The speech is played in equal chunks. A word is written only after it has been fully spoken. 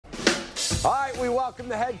All right, we welcome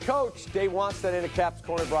the head coach, Dave Wannstedt, in a Caps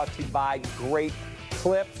Corner, brought to you by Great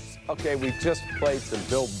Clips. Okay, we just played some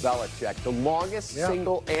Bill Belichick, the longest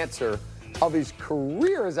single answer of his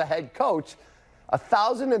career as a head coach.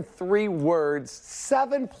 1,003 words,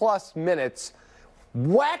 7+ minutes,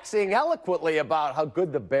 waxing eloquently about how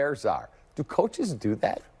good the Bears are. Do coaches do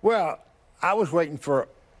that? Well, I was waiting for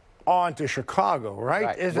on to Chicago,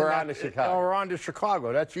 right? We're on to Chicago. We're on to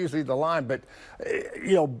Chicago. That's usually the line. But,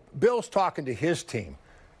 Bill's talking to his team.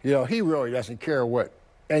 He really doesn't care what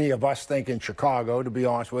any of us think in Chicago, to be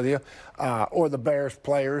honest with you, or the Bears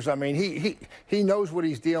players. I mean, he knows what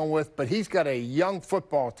he's dealing with, but he's got a young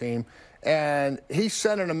football team, and he's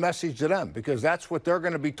sending a message to them because that's what they're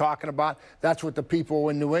going to be talking about. That's what the people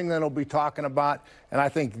in New England will be talking about. And I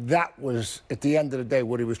think that was, at the end of the day,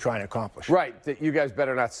 what he was trying to accomplish. Right, that you guys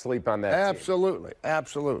better not sleep on that Absolutely, team.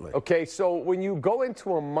 Absolutely. Okay, so when you go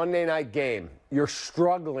into a Monday night game, you're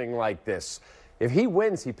struggling like this. If he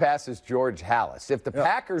wins, he passes George Halas. If the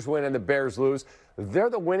Packers win and the Bears lose,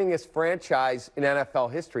 they're the winningest franchise in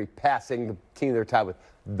NFL history, passing the team they're tied with,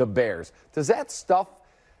 the Bears. Does that stuff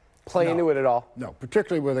play into it at all? No,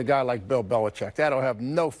 particularly with a guy like Bill Belichick. That'll have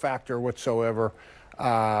no factor whatsoever.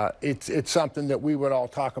 It's something that we would all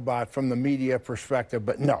talk about from the media perspective,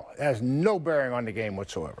 but no, it has no bearing on the game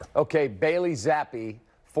whatsoever. Okay, Bailey Zappi,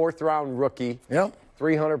 4th-round rookie.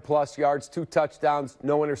 300+ yards, 2 touchdowns,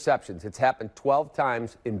 no interceptions. It's happened 12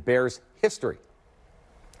 times in Bears history.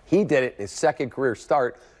 He did it in his second career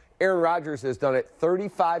start. Aaron Rodgers has done it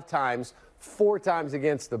 35 times, 4 times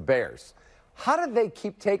against the Bears. How do they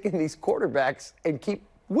keep taking these quarterbacks and keep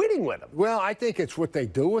winning with them? Well, I think it's what they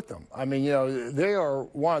do with them. I mean, they are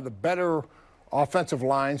one of the better offensive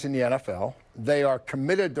lines in the NFL. They are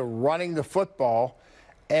committed to running the football,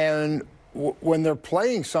 and when they're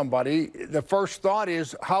playing somebody, the first thought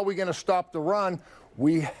is, how are we going to stop the run?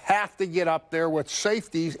 We have to get up there with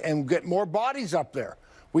safeties and get more bodies up there.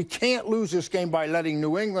 We can't lose this game by letting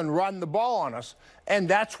New England run the ball on us, and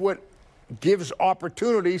that's what gives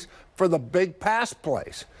opportunities for the big pass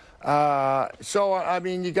plays. So I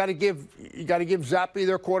mean, you got to give Zappi,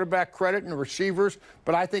 their quarterback, credit, and the receivers,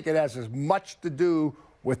 but I think it has as much to do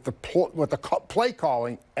with the play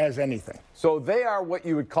calling as anything. So they are what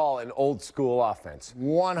you would call an old school offense.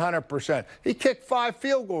 100%. He kicked 5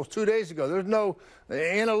 field goals 2 days ago. The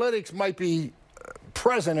analytics might be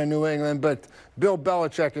present in New England, but Bill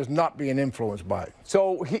Belichick is not being influenced by it.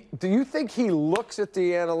 So do you think he looks at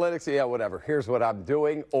the analytics, yeah, whatever, here's what I'm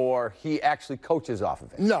doing, or he actually coaches off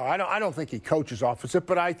of it? No, I don't think he coaches off of it,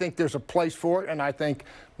 but I think there's a place for it, and I think,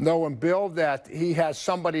 knowing Bill, that he has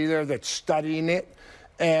somebody there that's studying it,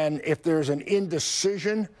 and if there's an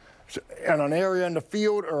indecision in an area in the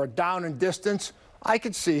field or a down and distance, I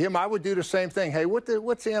could see him. I would do the same thing. Hey, what's the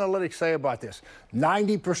analytics say about this?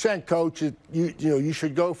 90%, coach, you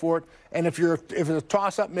should go for it. And if it's a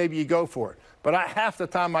toss-up, maybe you go for it. But half the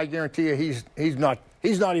time, I guarantee you, he's not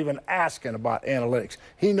even asking about analytics.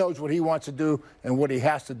 He knows what he wants to do and what he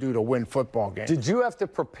has to do to win football games. Did you have to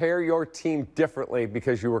prepare your team differently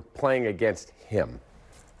because you were playing against him?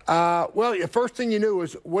 Well, the first thing you knew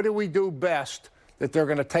is, what do we do best that they're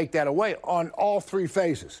going to take that away on all 3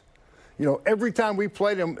 phases? Every time we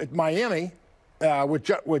played him at Miami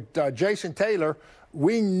with Jason Taylor,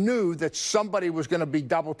 we knew that somebody was going to be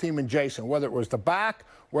double-teaming Jason, whether it was the back,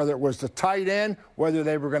 whether it was the tight end, whether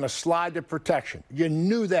they were going to slide to protection. You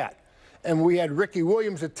knew that. And we had Ricky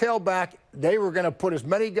Williams at tailback. They were going to put as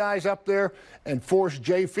many guys up there and force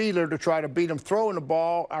Jay Fiedler to try to beat him throwing the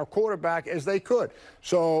ball, our quarterback, as they could.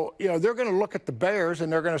 So, they're going to look at the Bears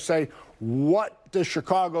and they're going to say, what does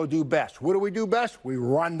Chicago do best? What do we do best? We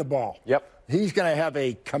run the ball. Yep. He's going to have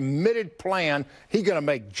a committed plan. He's going to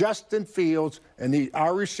make Justin Fields and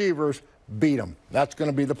our receivers beat him. That's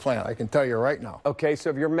going to be the plan. I can tell you right now. Okay,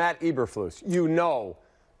 so if you're Matt Eberflus,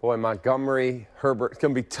 boy, Montgomery, Herbert, it's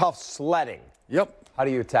going to be tough sledding. Yep. How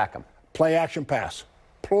do you attack them? Play action pass.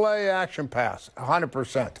 Play action pass,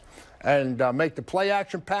 100%. And make the play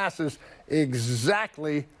action passes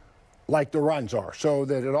exactly like the runs are, so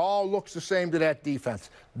that it all looks the same to that defense.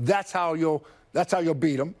 That's how you'll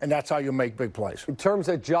beat them, and that's how you'll make big plays. In terms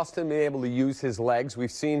of Justin being able to use his legs,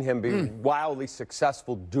 we've seen him be wildly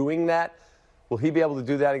successful doing that. Will he be able to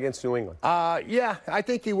do that against New England? Yeah, I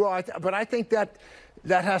think he will. But I think that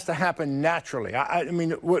has to happen naturally. I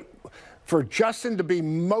mean, for Justin to be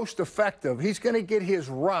most effective, he's going to get his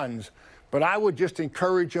runs. But I would just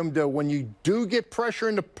encourage him to, when you do get pressure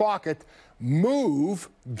in the pocket, move,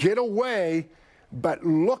 get away, but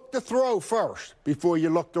look to throw first before you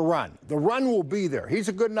look to run. The run will be there. He's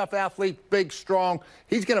a good enough athlete, big, strong.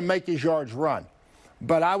 He's going to make his yards run.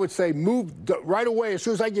 But I would say move right away. As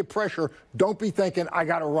soon as I get pressure, don't be thinking, I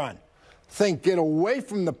got to run. Think, get away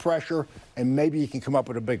from the pressure, and maybe you can come up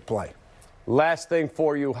with a big play. Last thing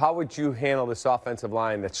for you, how would you handle this offensive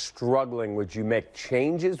line that's struggling? Would you make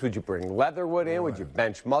changes? Would you bring Leatherwood in? Would you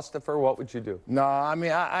bench Mustipher? What would you do? No, I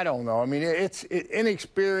mean, I don't know. I mean, it's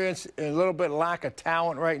inexperience and a little bit lack of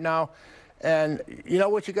talent right now. And you know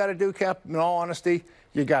what you got to do, Cap, in all honesty?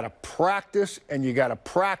 You got to practice, and you got to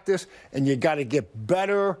practice, and you got to get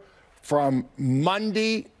better from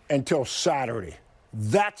Monday until Saturday.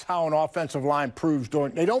 That's how an offensive line proves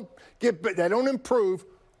during. They don't improve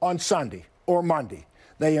on Sunday or Monday.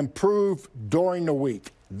 They improve during the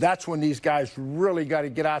week. That's when these guys really got to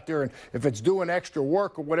get out there, and if it's doing extra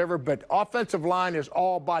work or whatever, but offensive line is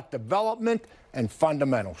all about development and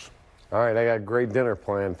fundamentals. All right, I got a great dinner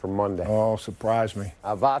planned for Monday. Oh, surprise me.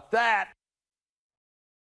 How about that?